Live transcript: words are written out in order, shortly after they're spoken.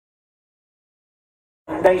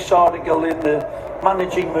Nice article in the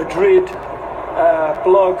Managing Madrid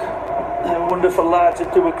blog. Wonderful lads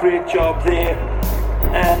that do a great job there.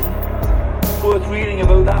 And worth reading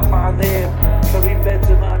about that man there. Karim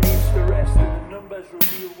Benzema needs to rest, and the numbers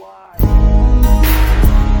reveal why.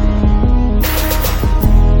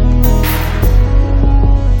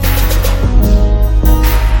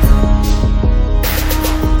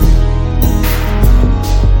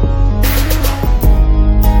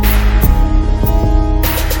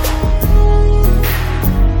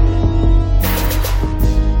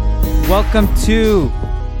 Welcome to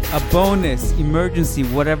a bonus, emergency,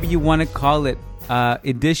 whatever you want to call it,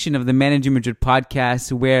 edition of the Managing Madrid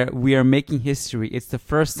podcast, where we are making history. It's the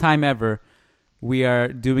first time ever we are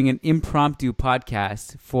doing an impromptu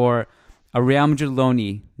podcast for a Real Madrid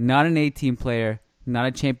loanee, not an A-team player, not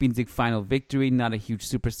a Champions League final victory, not a huge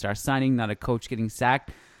superstar signing, not a coach getting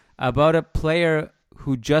sacked, about a player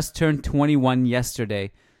who just turned 21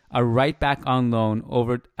 yesterday, a right back on loan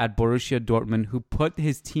over at Borussia Dortmund, who put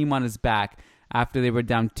his team on his back after they were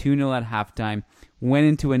down 2-0 at halftime, went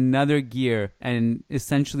into another gear and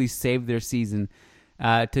essentially saved their season.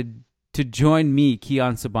 To join me,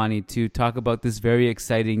 Kiyan Sobhani, to talk about this very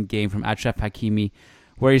exciting game from Achraf Hakimi,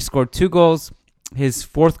 where he scored 2 goals, his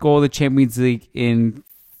 4th goal of the Champions League in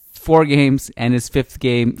 4 games, and his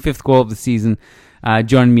 5th goal of the season.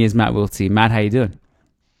 Joining me is Matt Wiltsey. Matt, how you doing?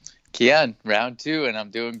 Kiyan, round 2, and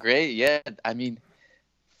I'm doing great. Yeah, I mean,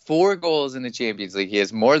 4 goals in the Champions League. He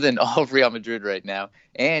has more than all of Real Madrid right now,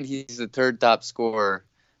 and he's the 3rd top scorer.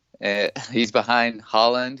 He's behind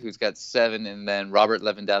Haaland, who's got 7, and then Robert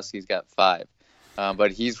Lewandowski's got 5.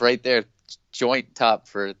 But he's right there, joint top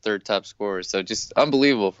for 3rd top scorer. So just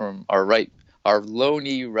unbelievable from our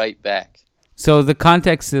loanee right back. So the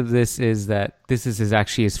context of this is that this is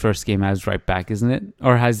actually his first game as right back, isn't it?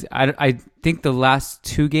 Or I think the last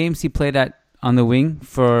 2 games he played on the wing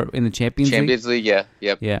in the Champions League, yeah,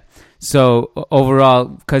 yep. Yeah. So overall,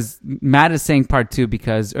 because Matt is saying part 2,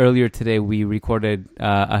 because earlier today we recorded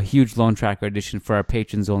a huge Loan Tracker edition for our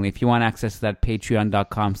patrons only. If you want access to that,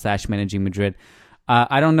 patreon.com/managingmadrid.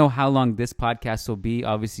 I don't know how long this podcast will be.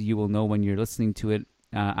 Obviously, you will know when you're listening to it.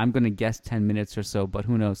 I'm going to guess 10 minutes or so, but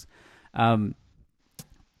who knows?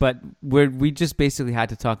 But we just basically had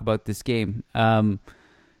to talk about this game.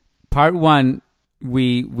 Part 1,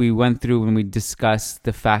 we went through when we discussed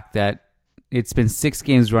the fact that it's been 6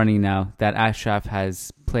 games running now that Achraf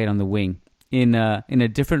has played on the wing in a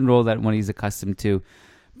different role than what he's accustomed to,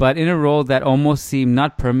 but in a role that almost seemed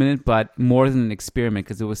not permanent, but more than an experiment,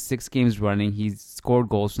 because it was 6 games running. He's scored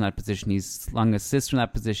goals from that position. He's slung assists from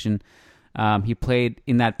that position. He played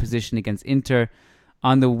in that position against Inter.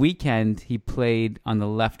 On the weekend, he played on the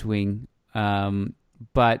left wing,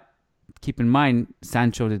 but keep in mind,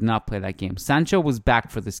 Sancho did not play that game. Sancho was back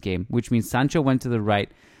for this game, which means Sancho went to the right.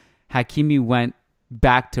 Hakimi went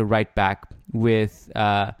back to right back with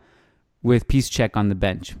Piszczek on the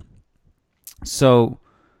bench. So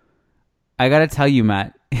I got to tell you,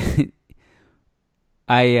 Matt,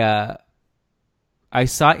 I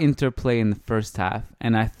saw Inter play in the first half,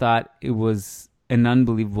 and I thought it was an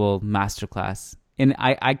unbelievable masterclass. And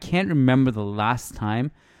I can't remember the last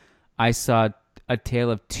time I saw a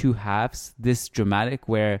tale of 2 halves this dramatic,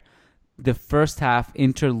 where the first half,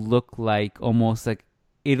 Inter looked like almost like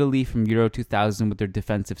Italy from Euro 2000 with their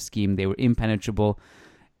defensive scheme. They were impenetrable.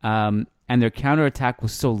 And their counterattack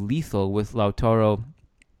was so lethal with Lautaro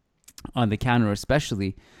on the counter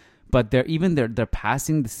especially. But their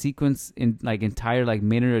passing, the sequence in like entire like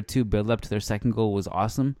minute or 2 build up to their second goal was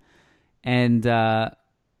awesome. And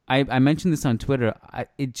I mentioned this on Twitter.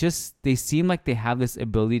 They seem like they have this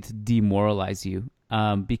ability to demoralize you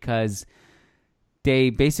because they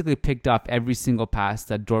basically picked off every single pass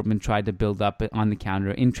that Dortmund tried to build up on the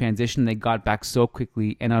counter. In transition, they got back so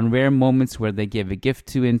quickly, and on rare moments where they gave a gift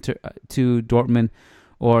to Dortmund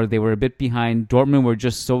or they were a bit behind, Dortmund were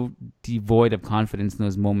just so devoid of confidence in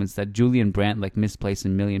those moments that Julian Brandt misplaced a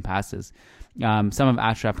million passes. Some of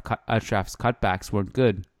Achraf's cutbacks weren't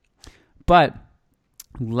good, but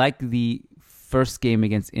like the first game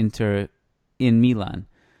against Inter in Milan,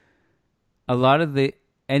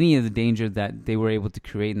 any of the danger that they were able to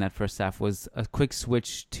create in that first half was a quick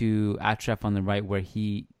switch to Achraf on the right, where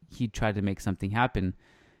he tried to make something happen.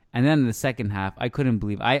 And then in the second half, I couldn't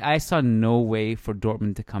believe I saw no way for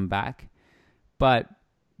Dortmund to come back, but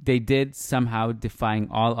they did, somehow defying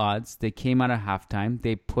all odds. They came out of halftime.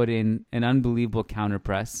 They put in an unbelievable counter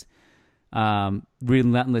press,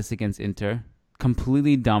 relentless against Inter,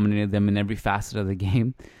 completely dominated them in every facet of the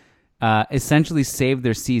game, essentially saved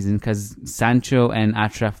their season because Sancho and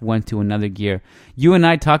Achraf went to another gear. You and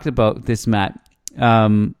I talked about this, Matt,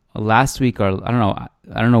 last week, or I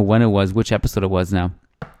don't know when it was, which episode it was now.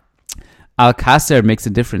 Alcacer makes a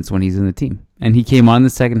difference when he's in the team, and he came on the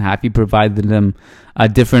second half. He provided them a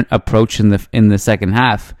different approach in the second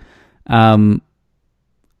half.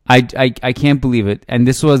 I can't believe it. And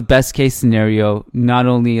this was best case scenario, not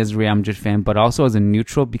only as a Real Madrid fan, but also as a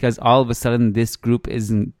neutral, because all of a sudden this group is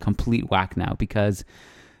in complete whack now, because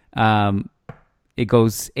it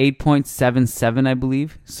goes 8.77, I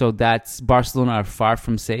believe. So that's Barcelona are far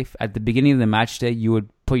from safe. At the beginning of the match day, you would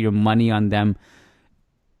put your money on them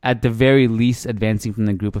at the very least advancing from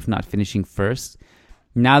the group, if not finishing first.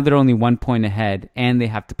 Now they're only 1 point ahead, and they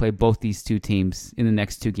have to play both these two teams in the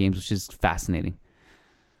next two games, which is fascinating.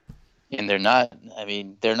 And they're not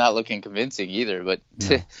looking convincing either. But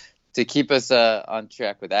to keep us on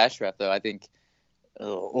track with Achraf, though, I think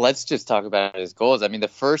let's just talk about his goals. I mean, the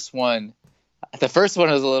first one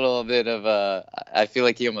was a little bit of I feel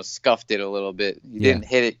like he almost scuffed it a little bit. He didn't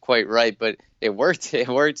hit it quite right, but it worked. It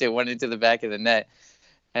worked. It went into the back of the net.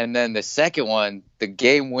 And then the second one, the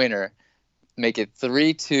game winner, make it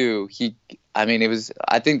 3-2.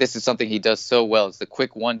 I think this is something he does so well. It's the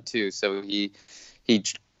quick 1-2. So he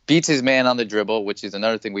beats his man on the dribble, which is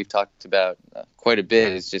another thing we've talked about quite a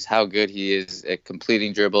bit, is just how good he is at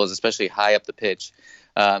completing dribbles, especially high up the pitch.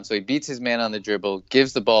 So he beats his man on the dribble,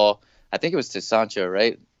 gives the ball, I think it was to Sancho,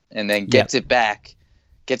 right? And then gets it back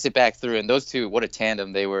through. And those two, what a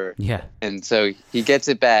tandem they were. Yeah. And so he gets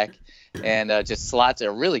it back and just slots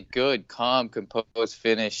a really good, calm, composed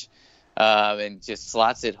finish. And just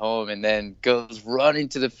slots it home, and then goes running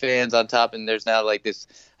to the fans on top. And there's now like this,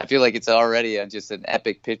 I feel like it's already just an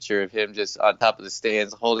epic picture of him just on top of the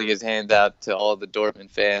stands, holding his hands out to all the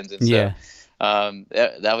Dortmund fans. And so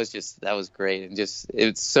that was great. And just,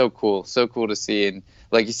 it's so cool to see. And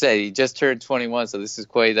like you said, he just turned 21, so this is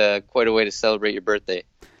quite a way to celebrate your birthday.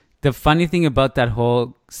 The funny thing about that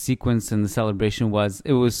whole sequence and the celebration was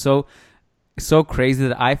it was so crazy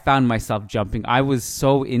that I found myself jumping. I was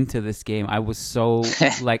so into this game. I was so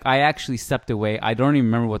I actually stepped away. I don't even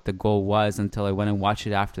remember what the goal was until I went and watched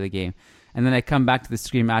it after the game. And then I come back to the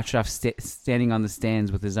screen, Achraf standing on the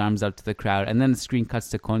stands with his arms out to the crowd. And then the screen cuts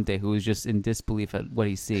to Conte, who is just in disbelief at what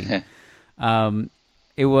he's seeing.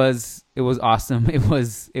 It was awesome. It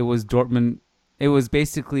was Dortmund. It was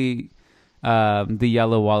basically the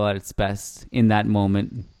yellow wall at its best in that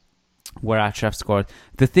moment, where Achraf scored.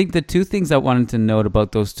 The two things I wanted to note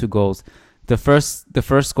about those two goals. The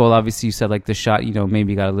first goal, obviously, you said like the shot,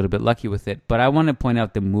 maybe got a little bit lucky with it. But I want to point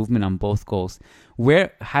out the movement on both goals.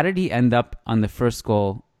 How did he end up on the first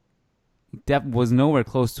goal? That was nowhere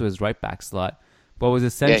close to his right back slot, but was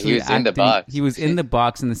essentially he was in the box. He was in the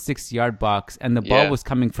box, in the 6-yard box, and the ball was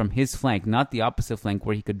coming from his flank, not the opposite flank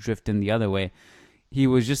where he could drift in the other way. He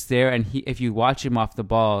was just there, and if you watch him off the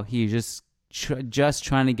ball, he just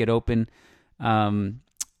trying to get open, and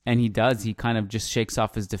he does. He kind of just shakes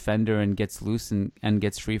off his defender and gets loose and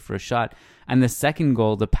gets free for a shot. And the second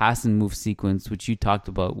goal, the pass and move sequence, which you talked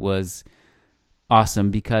about, was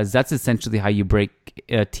awesome, because that's essentially how you break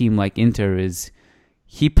a team like Inter. Is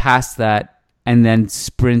he passed that and then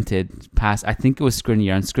sprinted past, I think it was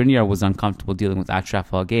Skriniar, and Skriniar was uncomfortable dealing with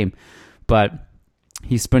Achraf all game, but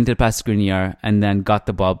he sprinted past Skriniar and then got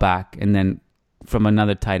the ball back, and then from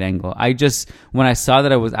another tight angle. When I saw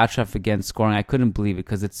that it was Achraf again scoring, I couldn't believe it,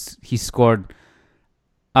 because he scored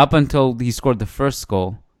up until he scored the first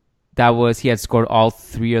goal. He had scored all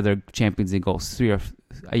three other Champions League goals, three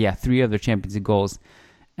other Champions League goals,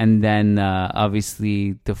 and then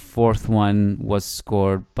obviously the fourth one was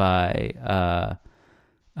scored by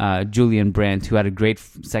Julian Brandt, who had a great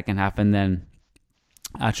second half, and then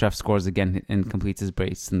Achraf scores again and completes his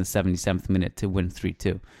brace in the 77th minute to win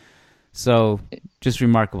 3-2. So just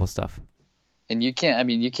remarkable stuff. And you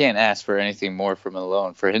can't ask for anything more from him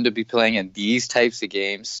alone. For him to be playing in these types of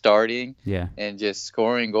games, starting and just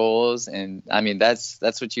scoring goals, and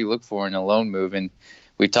that's what you look for in a loan move. And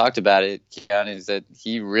we talked about it, Keon, is that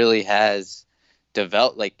he really has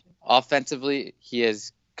developed, like offensively, he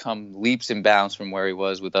has come leaps and bounds from where he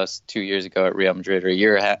was with us 2 years ago at Real Madrid, or a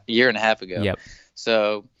year and a half ago. Yep.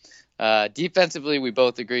 So defensively, we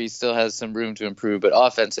both agree he still has some room to improve, but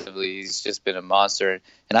offensively, he's just been a monster.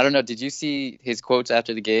 And I don't know, did you see his quotes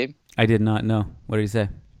after the game? I did not know. What did he say?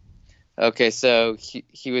 Okay, so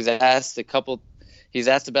he was asked he's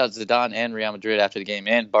asked about Zidane and Real Madrid after the game,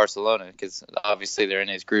 and Barcelona, because obviously they're in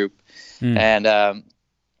his group. And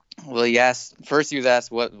he was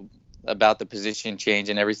asked what about the position change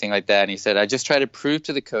and everything like that, and he said, I just try to prove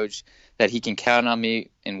to the coach that he can count on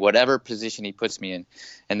me in whatever position he puts me in.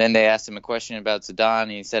 And then they asked him a question about Zidane,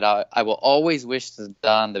 and he said, I will always wish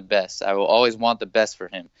Zidane the best. I will always want the best for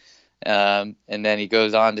him. And then he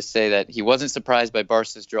goes on to say that he wasn't surprised by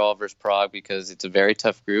Barca's draw versus Prague because it's a very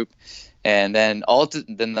tough group. And then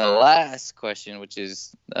then the last question, which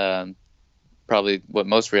is probably what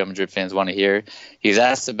most Real Madrid fans want to hear, he's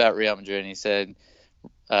asked about Real Madrid, and he said,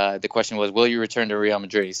 the question was, will you return to Real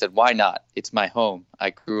Madrid? He said, why not? It's my home.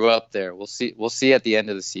 I grew up there. We'll see at the end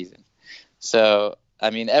of the season. So, I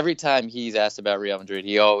mean, every time he's asked about Real Madrid,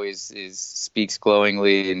 he always speaks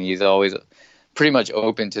glowingly, and he's always pretty much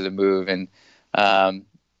open to the move. And, I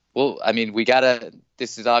mean,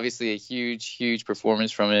 this is obviously a huge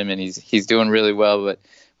performance from him, and he's doing really well, but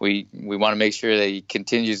we want to make sure that he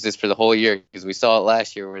continues this for the whole year, because we saw it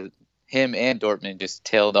last year where him and Dortmund just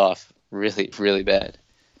tailed off really, really bad.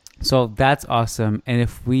 So that's awesome. And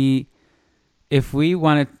if we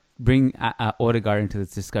want to bring Odegaard into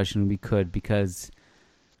this discussion, we could, because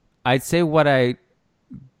I'd say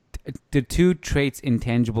the two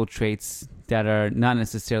intangible traits that are not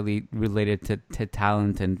necessarily related to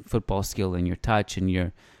talent and football skill and your touch and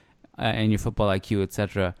your football IQ,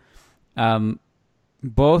 etc.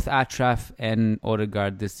 Both Achraf and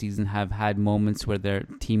Odegaard this season have had moments where their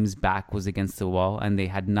team's back was against the wall and they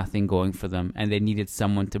had nothing going for them and they needed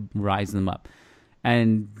someone to rise them up.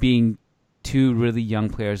 And being two really young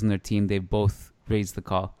players in their team, they both raised the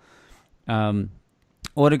call.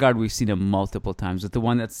 Odegaard, we've seen him multiple times, but the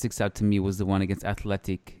one that sticks out to me was the one against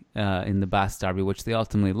Athletic in the Basque Derby, which they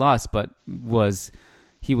ultimately lost, but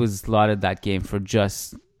he was lauded that game for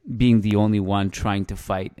just being the only one trying to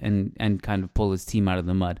fight and kind of pull his team out of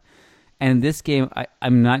the mud. And in this game,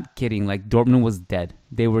 I'm not kidding, like Dortmund was dead.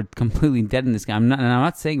 They were completely dead in this game. I'm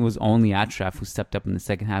not saying it was only Achraf who stepped up in the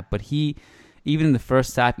second half, but he, even in the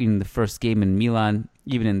first half, even in the first game in Milan,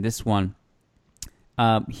 even in this one,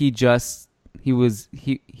 he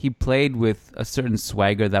played with a certain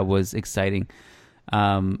swagger that was exciting.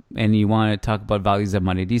 And you want to talk about values of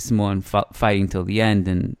Madridismo and fighting till the end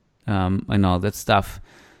and all that stuff.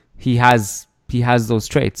 He has those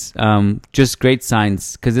traits. Just great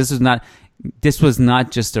signs, because this was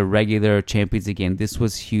not just a regular Champions League game. This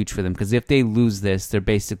was huge for them, because if they lose this, they're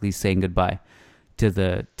basically saying goodbye to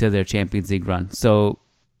their Champions League run. So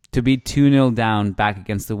to be 2-0 down back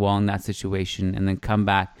against the wall in that situation and then come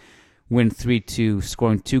back, win 3-2,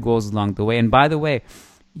 scoring 2 goals along the way. And by the way,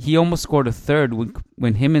 he almost scored a third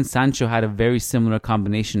when him and Sancho had a very similar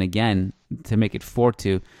combination again to make it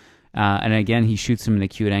 4-2. And again, he shoots him in an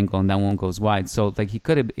acute angle, and that one goes wide. So like it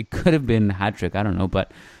could have been a hat trick. I don't know,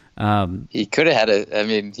 but he could have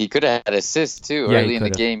had assists too. Yeah, early in the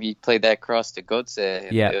game, he played that cross to Götze.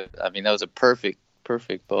 Yeah, that was a perfect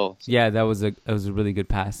ball. Yeah, that was a really good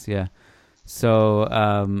pass. Yeah.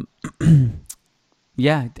 So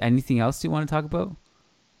yeah. Anything else you want to talk about?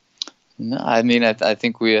 No, I mean, I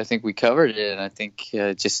think we covered it, and I think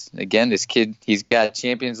just again, this kid, he's got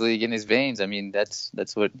Champions League in his veins. I mean, that's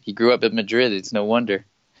what he grew up at Madrid. It's no wonder.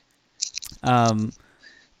 I'm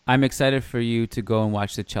excited for you to go and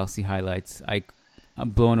watch the Chelsea highlights.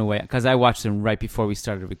 I'm blown away because I watched them right before we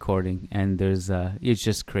started recording, and it's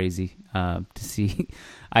just crazy to see.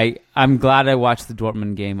 I'm glad I watched the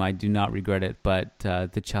Dortmund game. I do not regret it, but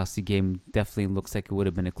the Chelsea game definitely looks like it would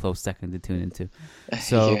have been a close second to tune into.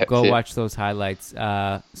 So watch those highlights.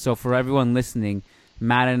 So for everyone listening,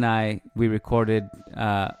 Matt and we recorded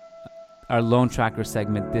our Loan Tracker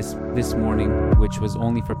segment this morning, which was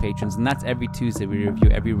only for patrons, and that's every Tuesday. We review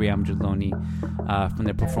every Real Madrid loanee from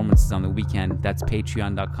their performances on the weekend. That's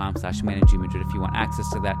patreon.com/managingmadrid if you want access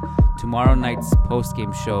to that. Tomorrow night's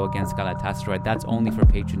post-game show against Galatasaray, that's only for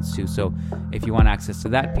patrons too. So if you want access to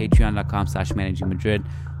that, patreon.com/managingmadrid.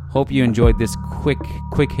 Hope you enjoyed this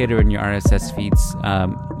quick hitter in your RSS feeds,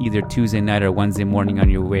 either Tuesday night or Wednesday morning on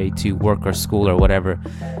your way to work or school or whatever.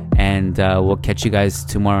 And we'll catch you guys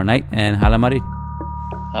tomorrow night. And Hala Madrid.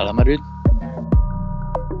 Hala Madrid.